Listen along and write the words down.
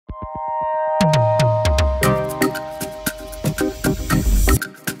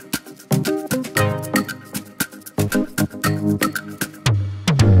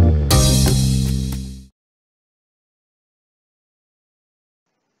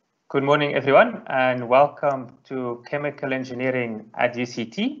Good morning, everyone, and welcome to Chemical Engineering at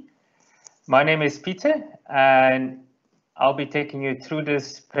UCT. My name is Pieter, and I'll be taking you through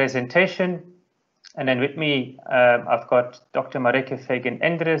this presentation. And then with me, I've got Dr. Marike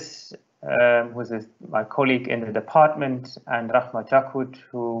Fagan-Endres, who is my colleague in the department, and Rahma Jakoud,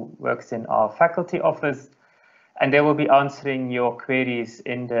 who works in our faculty office. And they will be answering your queries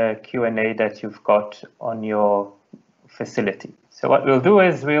in the Q&A that you've got on your facility. So what we'll do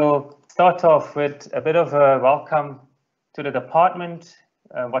is we'll start off with a bit of a welcome to the department,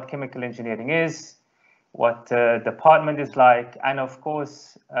 what chemical engineering is, what the department is like, and of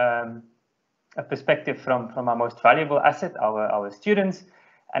course, a perspective from our most valuable asset, our students,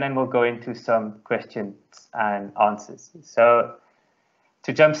 and then we'll go into some questions and answers. So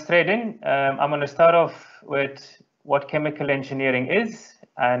to jump straight in, I'm going to start off with what chemical engineering is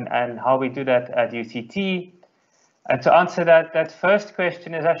and how we do that at UCT. And to answer that first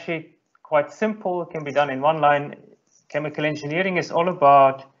question is actually quite simple. It can be done in one line. Chemical engineering is all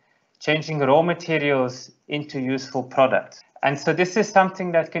about changing raw materials into useful products. And so this is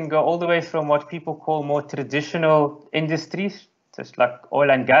something that can go all the way from what people call more traditional industries, just like oil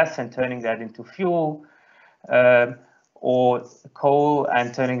and gas and turning that into fuel, or coal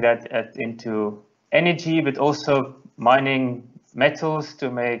and turning that into energy, but also mining metals to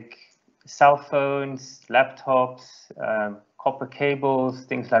make cell phones, laptops, copper cables,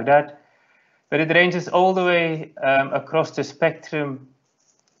 things like that. But it ranges all the way across the spectrum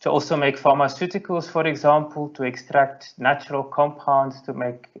to also make pharmaceuticals, for example, to extract natural compounds to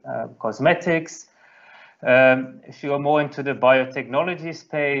make cosmetics. If you are more into the biotechnology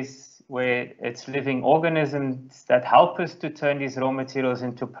space, where it's living organisms that help us to turn these raw materials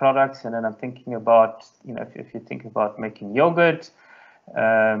into products. And then I'm thinking about, if you think about making yogurt,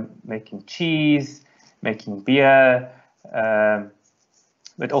 making cheese, making beer,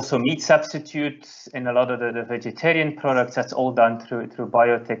 but also meat substitutes in a lot of the vegetarian products. That's all done through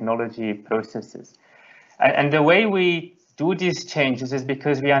biotechnology processes. And the way we do these changes is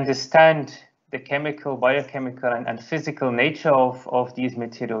because we understand the chemical, biochemical, and physical nature of these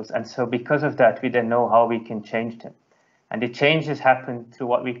materials. And so because of that, we then know how we can change them. And the changes happen through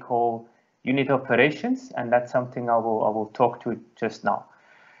what we call unit operations, and that's something I will talk to just now.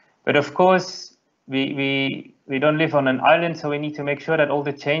 But of course, we don't live on an island, so we need to make sure that all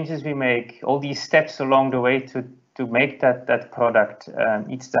the changes we make, all these steps along the way to make that product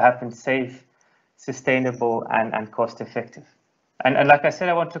needs to happen safe, sustainable, and cost effective. And like I said,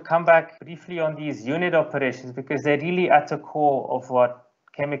 I want to come back briefly on these unit operations because they're really at the core of what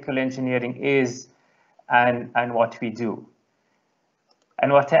chemical engineering is and what we do.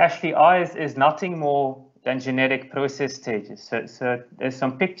 And what they actually are is nothing more than generic process stages. So there's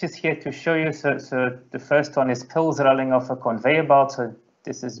some pictures here to show you. So the first one is pills rolling off a conveyor belt. So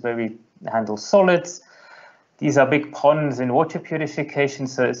this is where we handle solids. These are big ponds in water purification.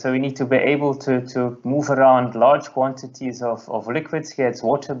 So we need to be able to move around large quantities of liquids. Here it's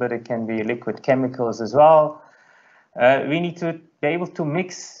water, but it can be liquid chemicals as well. We need to be able to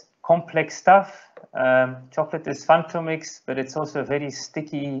mix complex stuff. Chocolate is fun to mix, but it's also a very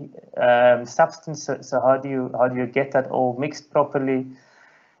sticky substance. So how do you get that all mixed properly?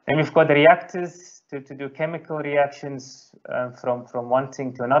 Then we've got the reactors to do chemical reactions from one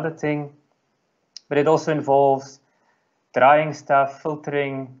thing to another thing. But it also involves drying stuff,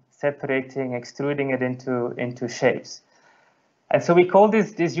 filtering, separating, extruding it into shapes. And so we call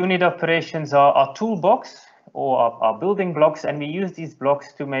these unit operations our toolbox or our building blocks, and we use these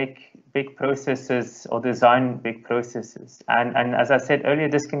blocks to make big processes or design big processes. And as I said earlier,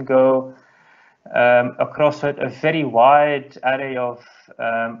 this can go across a very wide array of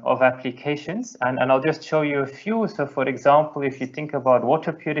applications. And I'll just show you a few. So for example, if you think about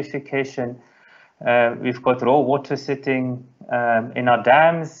water purification, we've got raw water sitting in our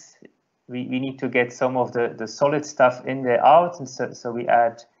dams. We need to get some of the solid stuff in there out. And so we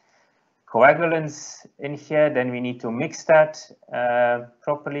add coagulants in here. Then we need to mix that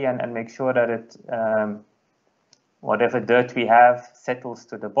properly and make sure that it, whatever dirt we have settles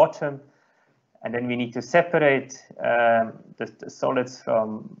to the bottom. And then we need to separate the solids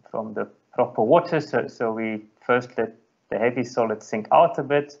from the proper water. So we first let the heavy solids sink out a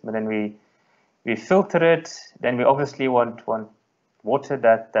bit, but then we filter it. Then we obviously want water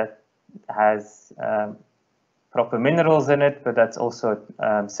that has proper minerals in it, but that's also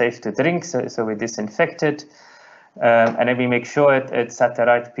safe to drink. So we disinfect it. And then we make sure it's at the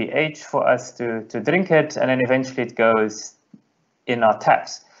right pH for us to drink it. And then eventually it goes in our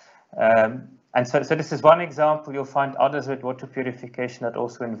taps. And so this is one example. You'll find others with water purification that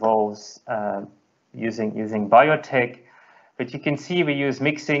also involves using biotech. But you can see we use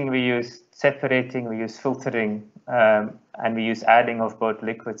mixing, we use separating, we use filtering, and we use adding of both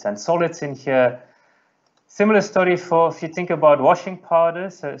liquids and solids in here. Similar story for if you think about washing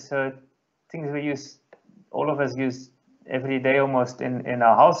powder. So things we use, all of us use every day almost in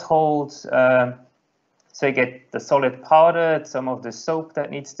our households. So you get the solid powder, some of the soap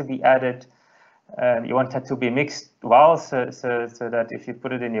that needs to be added. You want that to be mixed well, so that if you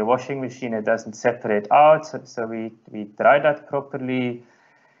put it in your washing machine, it doesn't separate out. So we dry that properly.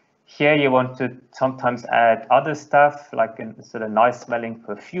 Here you want to sometimes add other stuff like a sort of nice smelling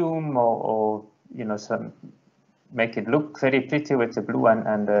perfume, or you know, some make it look very pretty with the blue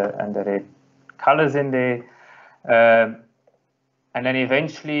and the red colors in there. And then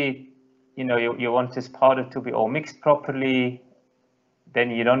eventually, you know, you want this powder to be all mixed properly. Then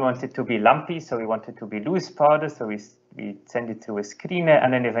you don't want it to be lumpy, so we want it to be loose powder. So we send it through a screener,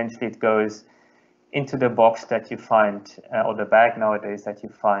 and then eventually it goes into the box that you find, or the bag nowadays that you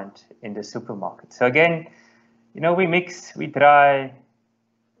find in the supermarket. So again, you know, we mix, we dry,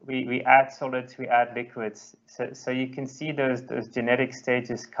 we add solids, we add liquids. So you can see those generic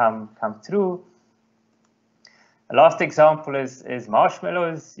stages come through. The last example is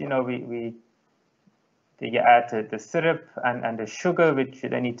marshmallows. You know, you add the syrup and the sugar, which you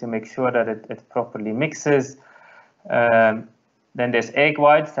then need to make sure that it properly mixes. Then there's egg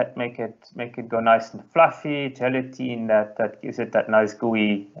whites that make it go nice and fluffy. Gelatin that gives it that nice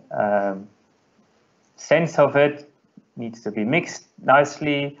gooey sense of it. Needs to be mixed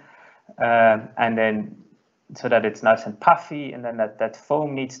nicely, and then so that it's nice and puffy. And then that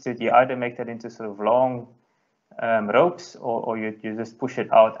foam needs to, you either make that into sort of long ropes, or you just push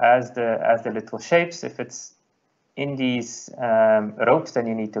it out as the little shapes. If it's in these ropes, then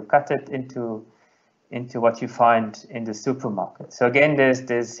you need to cut it into what you find in the supermarket. So again,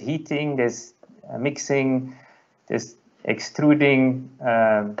 there's heating, there's mixing, there's extruding,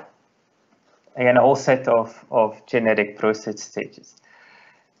 again, a whole set of genetic process stages.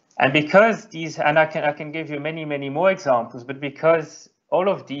 And because these, and I can give you many more examples, but because all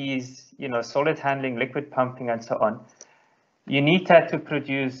of these, you know, solid handling, liquid pumping, and so on, you need that to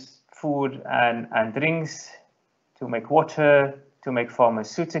produce food and drinks, to make water, to make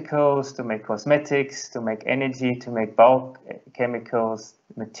pharmaceuticals, to make cosmetics, to make energy, to make bulk chemicals,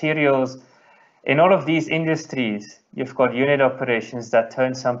 materials. In all of these industries, you've got unit operations that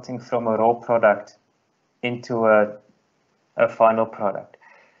turn something from a raw product into a final product.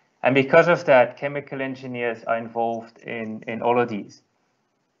 And because of that, chemical engineers are involved in all of these.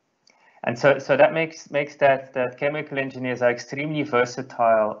 And so that makes that chemical engineers are extremely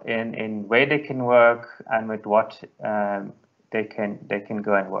versatile in where they can work and with what they can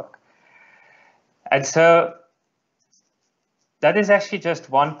go and work. And so that is actually just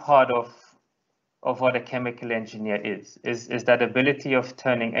one part of what a chemical engineer is that ability of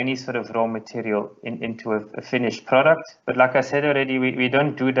turning any sort of raw material into a finished product. But like I said already, we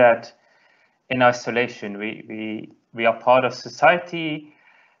don't do that in isolation. We are part of society.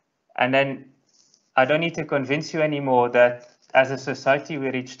 And then I don't need to convince you anymore that as a society, we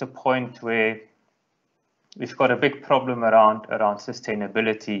reached a point where we've got a big problem around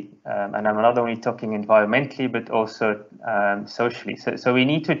sustainability. And I'm not only talking environmentally, but also socially. So we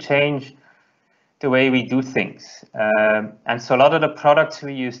need to change the way we do things. And so a lot of the products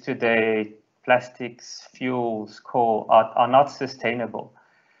we use today, plastics, fuels, coal, are not sustainable.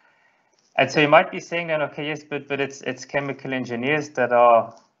 And so you might be saying then, okay, yes, but it's chemical engineers that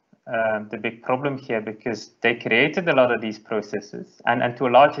are the big problem here, because they created a lot of these processes, and to a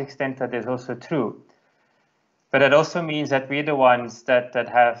large extent that is also true. But it also means that we're the ones that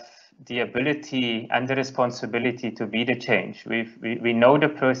have the ability and the responsibility to be the change. We know the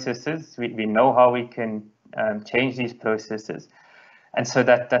processes, we know how we can change these processes, and so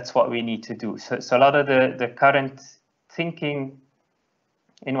that's what we need to do. So a lot of the current thinking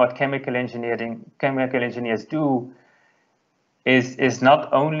in what chemical engineers do is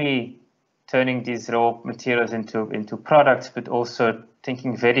not only turning these raw materials into products, but also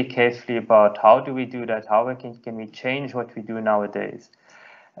thinking very carefully about how do we do that, how can we change what we do nowadays.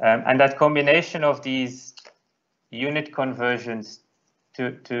 And that combination of these unit conversions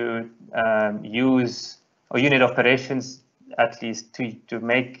to use, or unit operations at least, to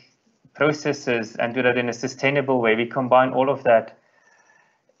make processes and do that in a sustainable way, we combine all of that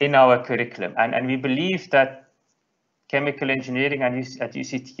in our curriculum. And we believe that chemical engineering at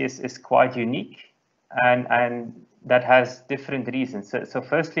UCT is quite unique, and that has different reasons. So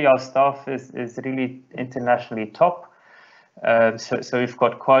firstly, our staff is really internationally top. So we've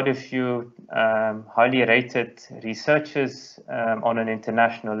got quite a few highly rated researchers on an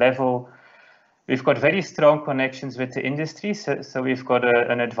international level. We've got very strong connections with the industry. So we've got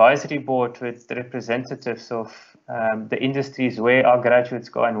an advisory board with the representatives of the industries where our graduates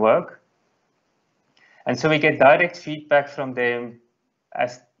go and work. And so we get direct feedback from them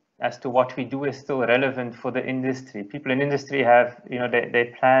as to what we do is still relevant for the industry. People in industry have,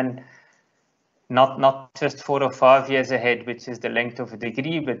 they plan not just 4 or 5 years ahead, which is the length of a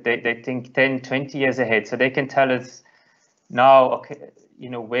degree, but they think 10, 20 years ahead. So they can tell us now, okay,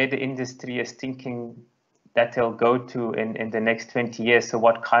 where the industry is thinking that they'll go to in the next 20 years. So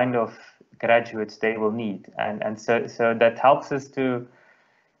what kind of graduates they will need. And so that helps us to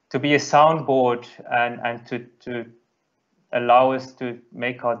be a soundboard and to allow us to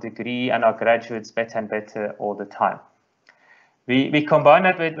make our degree and our graduates better and better all the time. We combine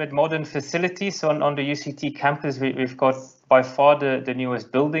that with modern facilities. So on the UCT campus, we've got by far the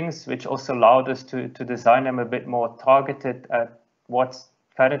newest buildings, which also allowed us to design them a bit more targeted at what's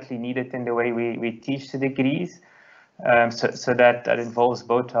currently needed in the way we teach the degrees. So that involves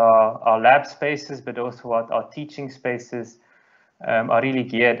both our lab spaces, but also our teaching spaces are really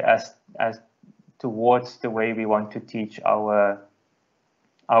geared as towards the way we want to teach our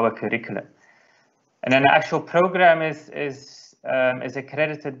curriculum. And then the actual program is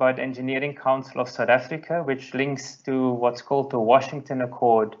accredited by the Engineering Council of South Africa, which links to what's called the Washington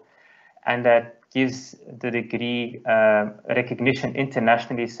Accord, and that gives the degree recognition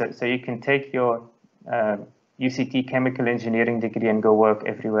internationally. So you can take your UCT chemical engineering degree and go work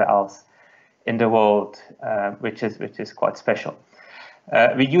everywhere else in the world, which is quite special.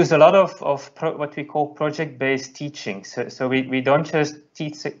 We use a lot of what we call project-based teaching. So we don't just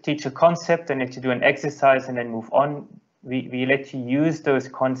teach a concept and let you do an exercise and then move on. We let you use those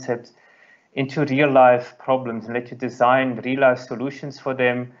concepts into real-life problems and let you design real-life solutions for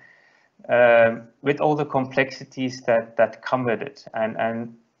them with all the complexities that come with it.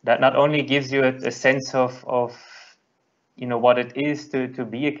 And that not only gives you a sense of what it is to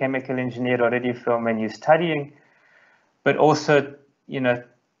be a chemical engineer already from when you're studying, but also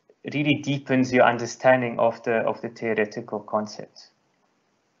really deepens your understanding of the theoretical concepts.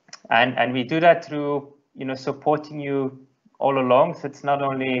 And we do that through supporting you all along. So it's not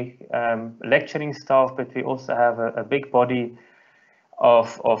only lecturing staff, but we also have a big body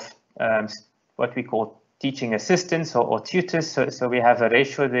of what we call teaching assistants or tutors. So we have a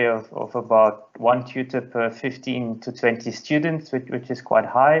ratio there of about 1 tutor per 15 to 20 students, which is quite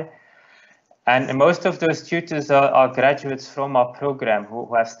high. And most of those tutors are graduates from our program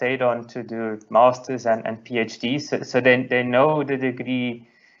who have stayed on to do masters and PhDs. So they know the degree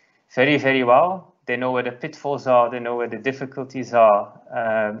very, very well. They know where the pitfalls are. They know where the difficulties are.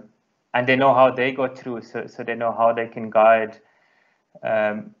 And they know how they got through. So they know how they can guide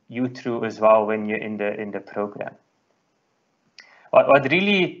you through as well when you're in the program. What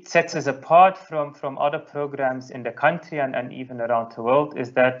really sets us apart from other programs in the country and even around the world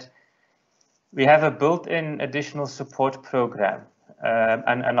is that we have a built-in additional support program,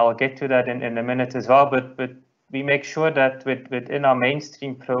 and I'll get to that in a minute as well. But we make sure that within our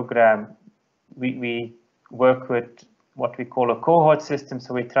mainstream program, we work with what we call a cohort system.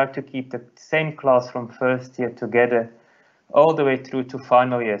 So we try to keep the same class from first year together all the way through to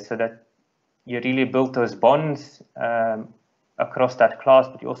final year, so that you really build those bonds across that class,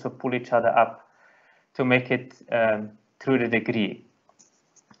 but you also pull each other up to make it through the degree.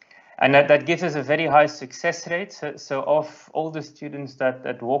 And that gives us a very high success rate. So of all the students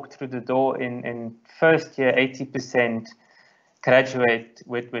that walk through the door in first year, 80% graduate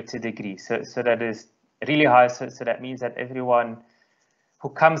with a degree. So that is really high. So that means that everyone who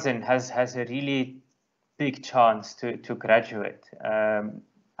comes in has a really big chance to graduate.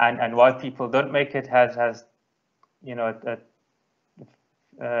 And why people don't make it has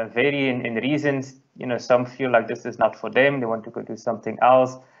vary in reasons. Some feel like this is not for them. They want to go do something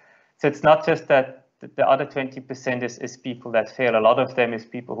else. So it's not just that the other 20% is people that fail. A lot of them is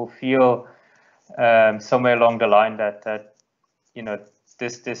people who feel somewhere along the line that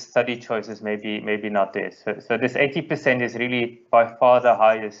this study choice is maybe not there. So this 80% is really by far the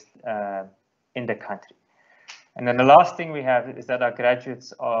highest in the country. And then the last thing we have is that our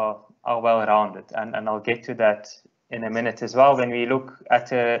graduates are well-rounded, and I'll get to that in a minute as well when we look at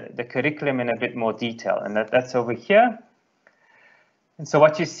the curriculum in a bit more detail, and that's over here. And so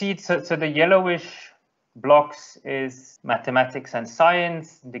what you see, so the yellowish blocks is mathematics and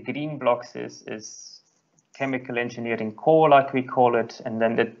science, the green blocks is chemical engineering core, like we call it, and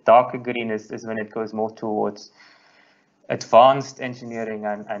then the darker green is when it goes more towards advanced engineering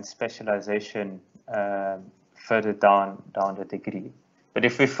and specialization further down the degree. But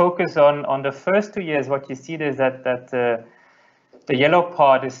if we focus on the first 2 years, what you see is that the yellow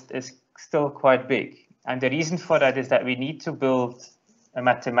part is still quite big. And the reason for that is that we need to build a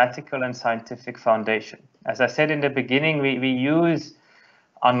mathematical and scientific foundation. As I said in the beginning, we use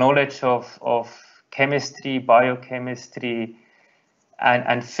our knowledge of chemistry, biochemistry,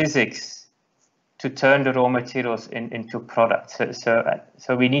 and physics to turn the raw materials into products.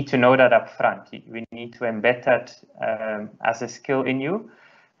 So we need to know that up front. We need to embed that as a skill in you.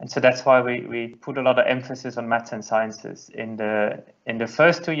 And so that's why we put a lot of emphasis on maths and sciences. In the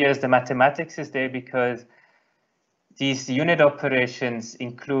first 2 years, the mathematics is there because these unit operations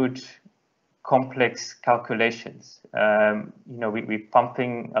include complex calculations. We're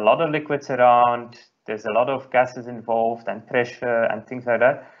pumping a lot of liquids around. There's a lot of gases involved and pressure and things like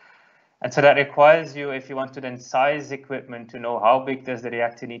that. And so that requires you, if you want to then size equipment, to know how big does the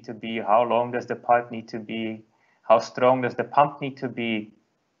reactor need to be, how long does the pipe need to be, how strong does the pump need to be.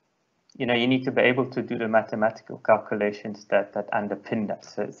 You need to be able to do the mathematical calculations that underpin that.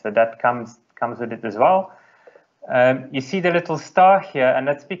 So that comes with it as well. You see the little star here, and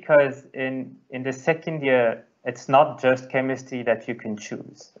that's because in the second year, it's not just chemistry that you can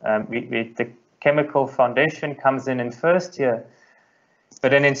choose. The chemical foundation comes in first year,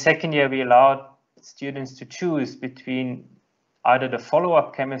 but then in second year, we allowed students to choose between either the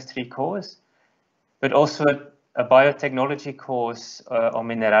follow-up chemistry course, but also a biotechnology course or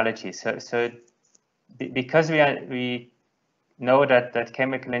mineralogy. So because we know that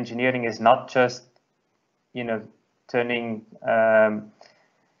chemical engineering is not just turning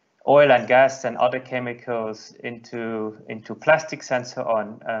oil and gas and other chemicals into plastics and so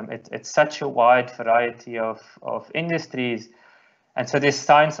on. It's such a wide variety of industries, and so these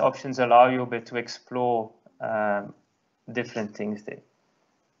science options allow you to explore different things there.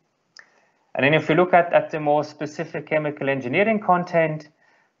 And then if we look at the more specific chemical engineering content,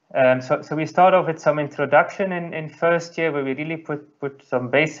 so we start off with some introduction in first year, where we really put some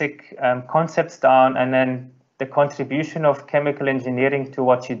basic concepts down, and then the contribution of chemical engineering to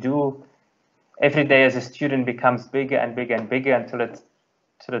what you do every day as a student becomes bigger and bigger and bigger until it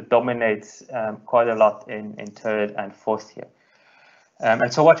sort of dominates quite a lot in third and fourth year.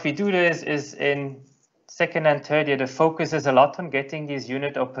 And so what we do is in second and third year, the focus is a lot on getting these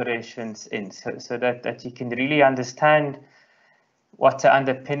unit operations in, so that you can really understand what the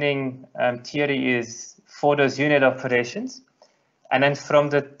underpinning theory is for those unit operations. And then from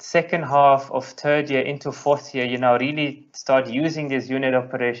the second half of third year into fourth year, you now really start using these unit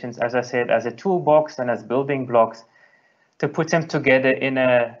operations, as I said, as a toolbox and as building blocks to put them together in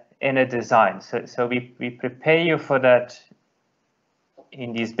a design. So we prepare you for that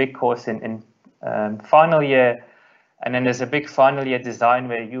in these big courses in final year. And then there's a big final year design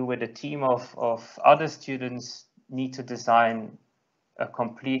where you, with a team of other students, need to design a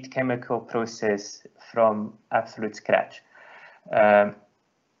complete chemical process from absolute scratch. And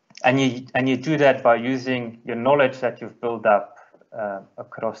you do that by using your knowledge that you've built up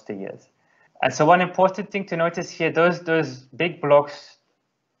across the years. And so one important thing to notice here, those big blocks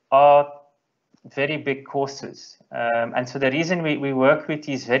are very big courses. And so the reason we work with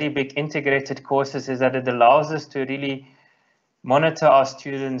these very big integrated courses is that it allows us to really monitor our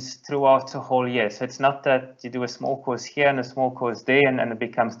students throughout the whole year. So it's not that you do a small course here and a small course there and it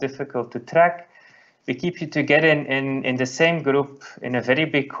becomes difficult to track. We keep you together in the same group in a very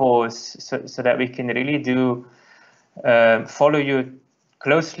big course so that we can really follow you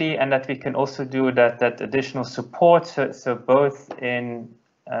closely, and that we can also do that additional support. So both in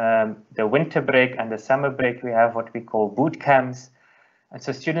the winter break and the summer break, we have what we call boot camps. And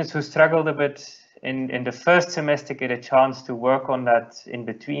so students who struggled a bit in the first semester get a chance to work on that in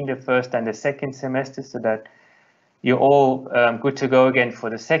between the first and the second semester, so that you're all good to go again for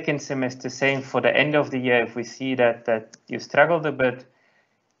the second semester. Same for the end of the year. If we see that you struggled a bit,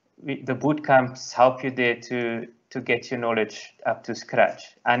 the boot camps help you there to get your knowledge up to scratch.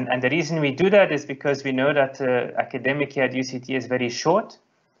 And the reason we do that is because we know that the academic year at UCT is very short.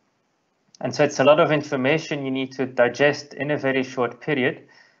 And so it's a lot of information you need to digest in a very short period.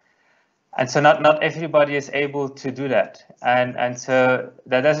 And so not everybody is able to do that. And so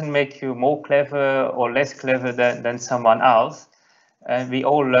that doesn't make you more clever or less clever than someone else. And we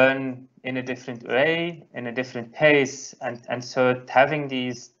all learn in a different way, in a different pace. And so having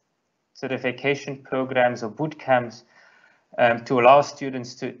these sort of vacation programs or boot camps to allow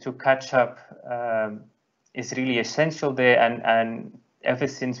students to catch up is really essential there. And ever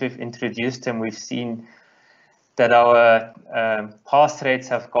since we've introduced them, we've seen that our pass rates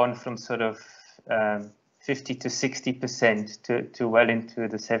have gone from sort of 50 to 60% to well into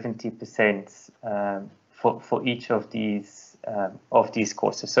the 70% for each of these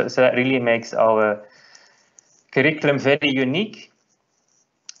courses. So that really makes our curriculum very unique.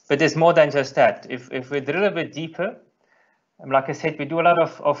 But there's more than just that. If we drill a bit deeper, like I said, we do a lot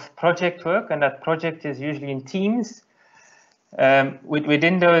of project work, and that project is usually in teams.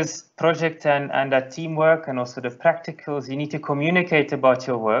 Within those projects and that teamwork and also the practicals, you need to communicate about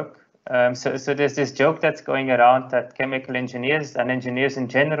your work. So there's this joke that's going around that chemical engineers and engineers in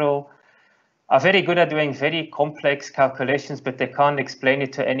general are very good at doing very complex calculations, but they can't explain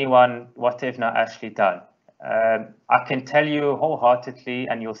it to anyone what they've not actually done. I can tell you wholeheartedly,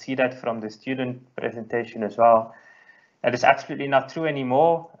 and you'll see that from the student presentation as well, that is absolutely not true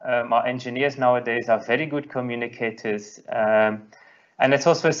anymore. Our engineers nowadays are very good communicators. And it's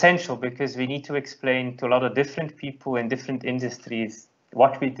also essential because we need to explain to a lot of different people in different industries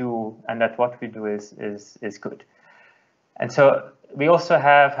what we do, and that what we do is good. And so we also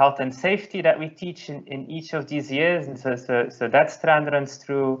have health and safety that we teach in each of these years. And so that strand runs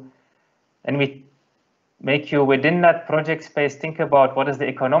through, and we make you within that project space think about what is the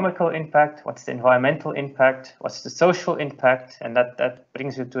economical impact, what's the environmental impact, what's the social impact, and that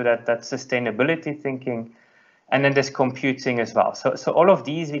brings you to that sustainability thinking. And then there's computing as well. So all of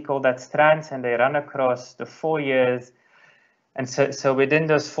these, we call that strands, and they run across the 4 years. And so within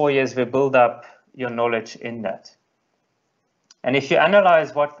those 4 years, we build up your knowledge in that. And if you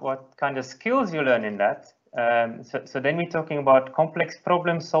analyze what kind of skills you learn in that, so then we're talking about complex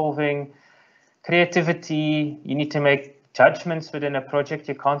problem solving, creativity. You need to make judgments within a project.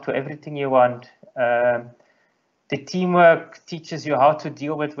 You can't do everything you want. The teamwork teaches you how to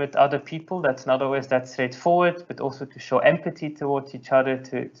deal with other people. That's not always that straightforward, but also to show empathy towards each other,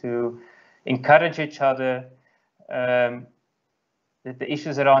 to encourage each other. The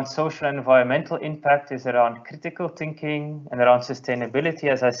issues around social and environmental impact is around critical thinking and around sustainability,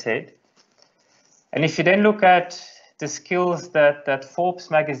 as I said. And if you then look at the skills that Forbes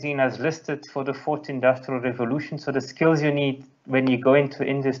magazine has listed for the fourth industrial revolution, so the skills you need when you go into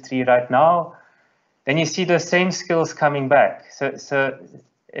industry right now, then you see those same skills coming back. So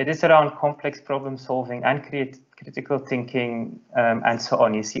it is around complex problem solving and critical thinking and so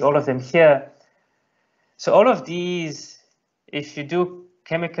on. You see all of them here. So all of these, if you do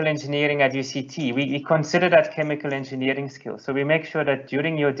chemical engineering at UCT, we consider that chemical engineering skill. So we make sure that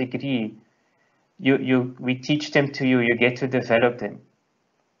during your degree, we teach them to you, you get to develop them.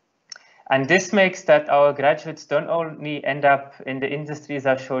 And this makes that our graduates don't only end up in the industries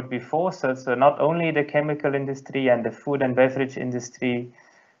I showed before, so not only the chemical industry and the food and beverage industry,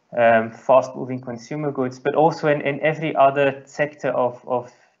 fast-moving consumer goods, but also in every other sector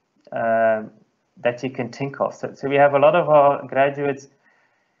of that you can think of. So we have a lot of our graduates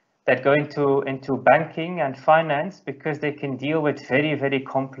that go into banking and finance because they can deal with very, very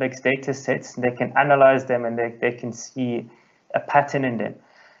complex data sets, and they can analyze them, and they can see a pattern in them.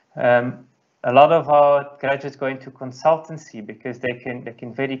 A lot of our graduates go into consultancy because they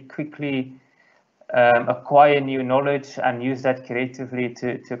can very quickly acquire new knowledge and use that creatively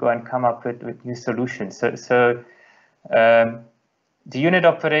to go and come up with new solutions. So the unit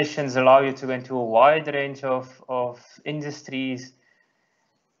operations allow you to go into a wide range of industries.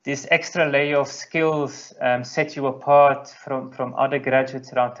 This extra layer of skills set you apart from other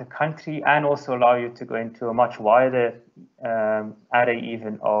graduates around the country, and also allow you to go into a much wider array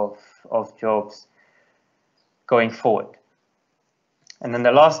even of jobs going forward. And then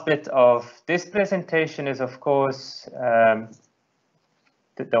the last bit of this presentation is, of course,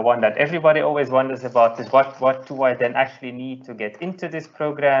 the one that everybody always wonders about is what do I then actually need to get into this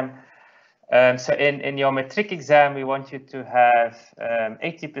program? So in your matric exam, we want you to have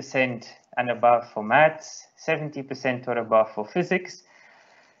 80% and above for maths, 70% or above for physics.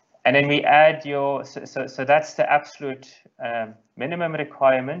 And then we add so that's the absolute minimum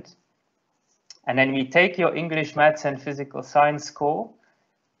requirement. And then we take your English, maths, and physical science score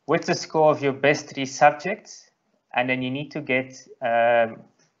with the score of your best 3 subjects. And then you need to get,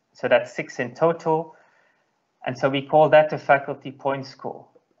 so that's 6 in total. And so we call that the faculty point score.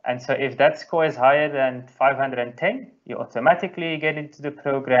 And so if that score is higher than 510, you automatically get into the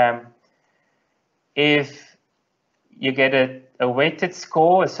program. If you get a weighted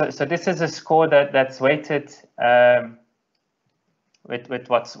score, so this is a score that's weighted with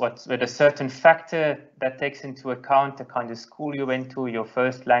a certain factor that takes into account the kind of school you went to, your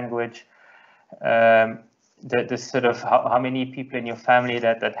first language, the sort of how many people in your family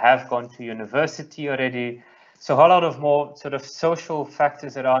that have gone to university already. So a whole lot of more sort of social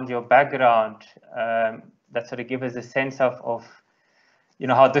factors around your background that sort of give us a sense of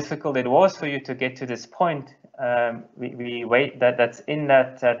how difficult it was for you to get to this point. We weight that's in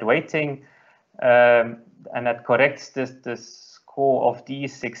that weighting, and that corrects the score of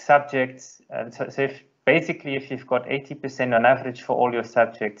these 6 subjects. So if basically, if you've got 80% on average for all your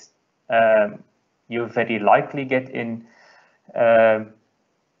subjects, you very likely get in. And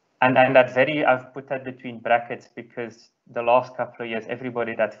that I've put that between brackets because the last couple of years,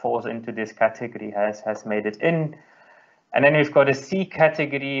 everybody that falls into this category has made it in. And then we've got a C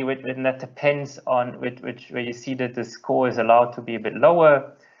category, and that depends on where you see that the score is allowed to be a bit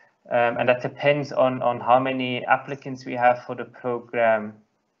lower. And that depends on how many applicants we have for the program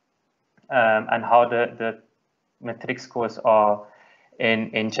and how the metric scores are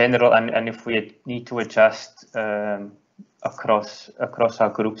in general, and if we need to adjust across our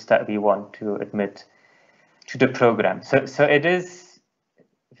groups that we want to admit to the program. So it is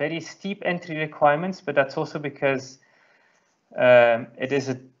very steep entry requirements, but that's also because it is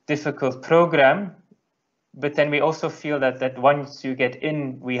a difficult program. But then we also feel that once you get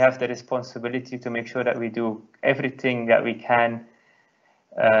in, we have the responsibility to make sure that we do everything that we can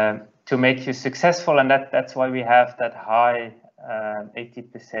to make you successful, and that's why we have that high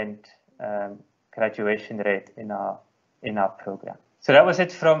 80% graduation rate in our program. So that was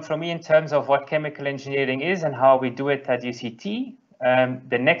it from me in terms of what chemical engineering is and how we do it at UCT.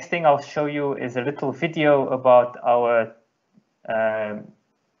 The next thing I'll show you is a little video about our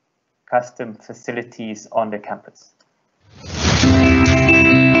custom facilities on the campus.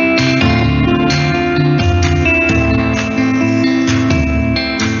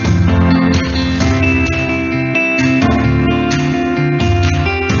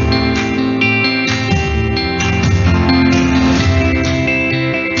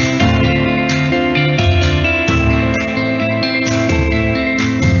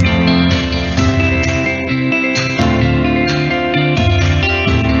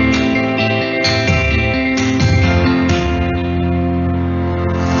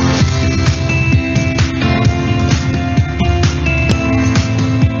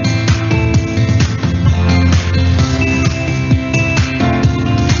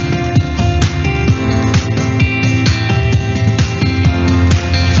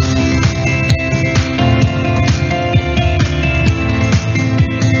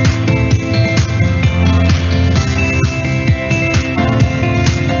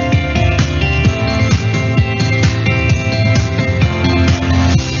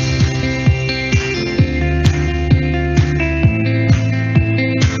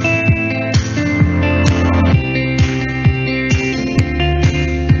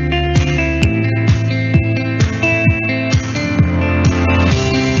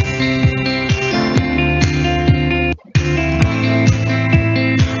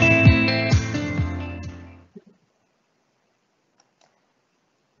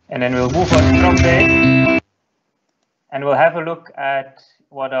 And then we'll move on from there, and we'll have a look at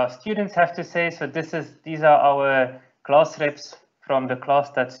what our students have to say. So these are our class reps from the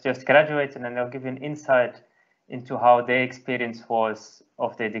class that's just graduated, and they'll give you an insight into how their experience was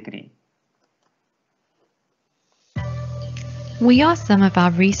of their degree. We asked some of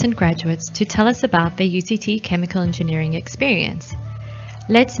our recent graduates to tell us about their UCT chemical engineering experience.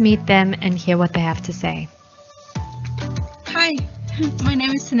 Let's meet them and hear what they have to say. Hi, my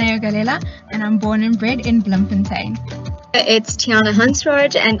name is Taneo Galela and I'm born and bred in Bloemfontein. It's Tiana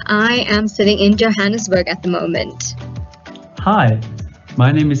Hansrod and I am sitting in Johannesburg at the moment. Hi,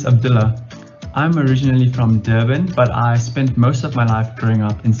 my name is Abdullah. I'm originally from Durban, but I spent most of my life growing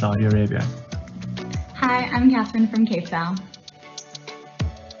up in Saudi Arabia. Hi, I'm Catherine from Cape Town.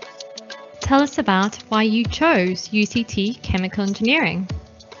 Tell us about why you chose UCT Chemical Engineering.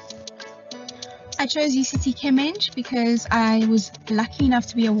 I chose UCT Chem Eng because I was lucky enough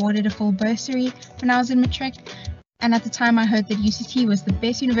to be awarded a full bursary when I was in matric, and at the time I heard that UCT was the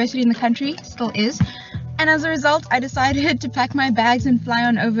best university in the country, still is, and as a result I decided to pack my bags and fly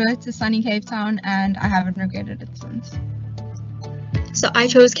on over to sunny Cape Town, and I haven't regretted it since. So I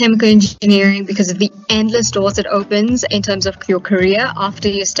chose chemical engineering because of the endless doors it opens in terms of your career after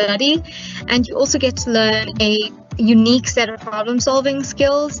you study, and you also get to learn a unique set of problem-solving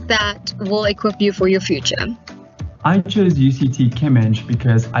skills that will equip you for your future. I chose UCT Chem Eng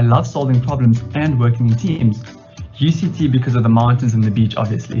because I love solving problems and working in teams. UCT because of the mountains and the beach,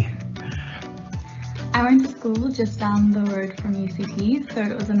 obviously. I went to school just down the road from UCT, so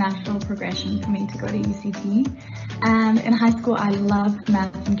it was a natural progression for me to go to UCT. And in high school, I loved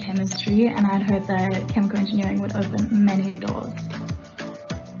maths and chemistry, and I'd heard that chemical engineering would open many doors.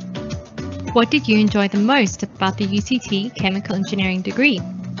 What did you enjoy the most about the UCT Chemical Engineering degree?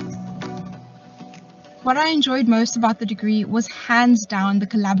 What I enjoyed most about the degree was hands down the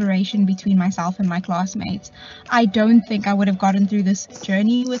collaboration between myself and my classmates. I don't think I would have gotten through this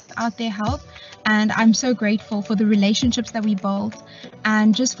journey without their help, and I'm so grateful for the relationships that we built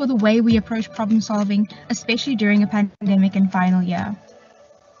and just for the way we approach problem solving, especially during a pandemic and final year.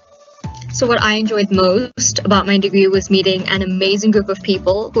 So what I enjoyed most about my degree was meeting an amazing group of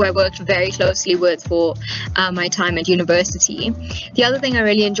people who I worked very closely with for my time at university. The other thing I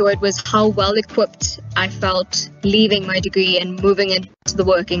really enjoyed was how well equipped I felt leaving my degree and moving into the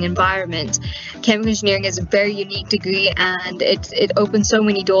working environment. Chemical engineering is a very unique degree and it opens so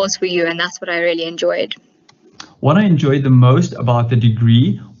many doors for you, and that's what I really enjoyed. What I enjoyed the most about the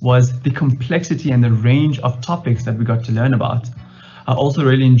degree was the complexity and the range of topics that we got to learn about. I also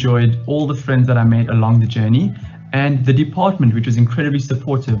really enjoyed all the friends that I made along the journey and the department, which was incredibly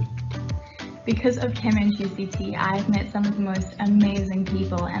supportive. Because of ChemEng UCT, I've met some of the most amazing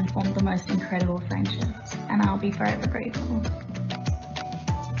people and formed the most incredible friendships, and I'll be forever grateful.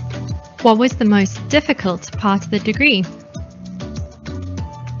 What was the most difficult part of the degree?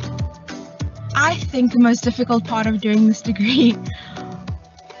 I think the most difficult part of doing this degree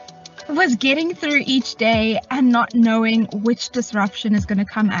was getting through each day and not knowing which disruption is going to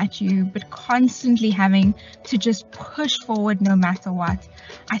come at you, but constantly having to just push forward no matter what.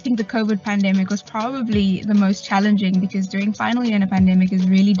 I think the COVID pandemic was probably the most challenging because doing final year in a pandemic is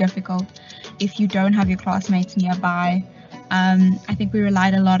really difficult if you don't have your classmates nearby. I think we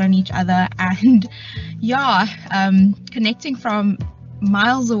relied a lot on each other, and connecting from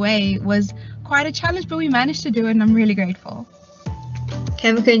miles away was quite a challenge, but we managed to do it and I'm really grateful.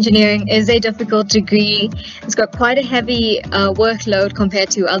 Chemical engineering is a difficult degree. It's got quite a heavy workload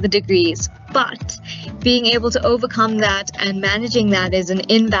compared to other degrees, but being able to overcome that and managing that is an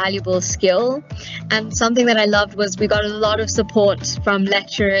invaluable skill. And something that I loved was we got a lot of support from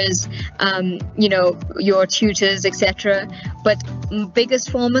lecturers, your tutors, etc. But biggest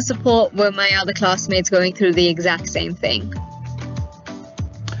form of support were my other classmates going through the exact same thing.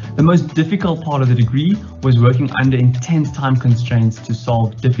 The most difficult part of the degree was working under intense time constraints to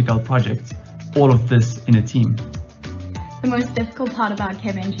solve difficult projects. All of this in a team. The most difficult part about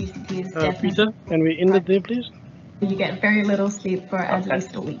ChemEng UCT is definitely... Peter, can we end it there, please? You get very little sleep for at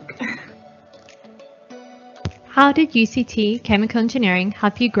least a week. How did UCT Chemical Engineering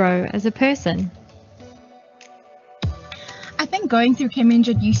help you grow as a person? I think going through ChemEng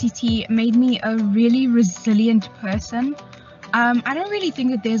at UCT made me a really resilient person. I don't really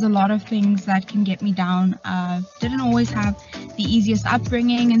think that there's a lot of things that can get me down. Didn't always have the easiest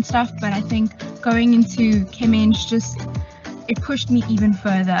upbringing and stuff, but I think going into ChemEng it pushed me even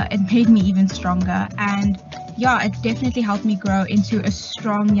further. It made me even stronger, and it definitely helped me grow into a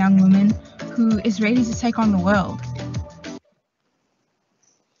strong young woman who is ready to take on the world.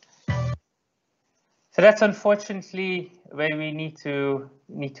 So that's unfortunately where we need to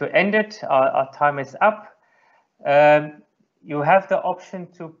end it. Our time is up. You have the option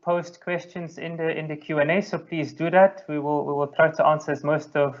to post questions in the Q&A, so please do that. We will try to answer as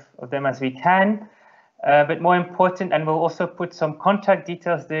most of them as we can. But more important, and we'll also put some contact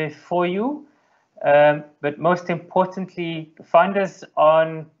details there for you. But most importantly, find us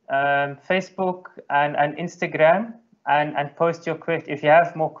on Facebook and Instagram and post your questions. If you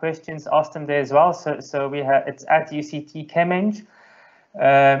have more questions, ask them there as well. So it's at UCT ChemEng.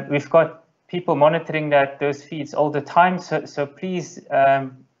 We've got people monitoring those feeds all the time, so please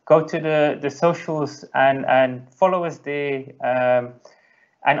go to the socials and follow us there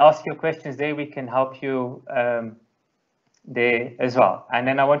and ask your questions there. We can help you there as well. And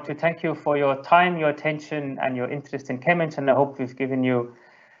then I want to thank you for your time, your attention, and your interest in ChemEng, and I hope we've given you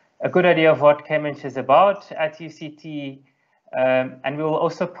a good idea of what ChemEng is about at UCT. And we will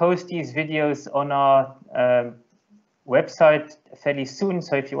also post these videos on our website fairly soon,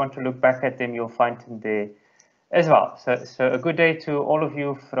 so if you want to look back at them, you'll find them there as well. So a good day to all of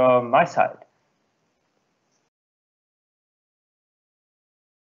you from my side.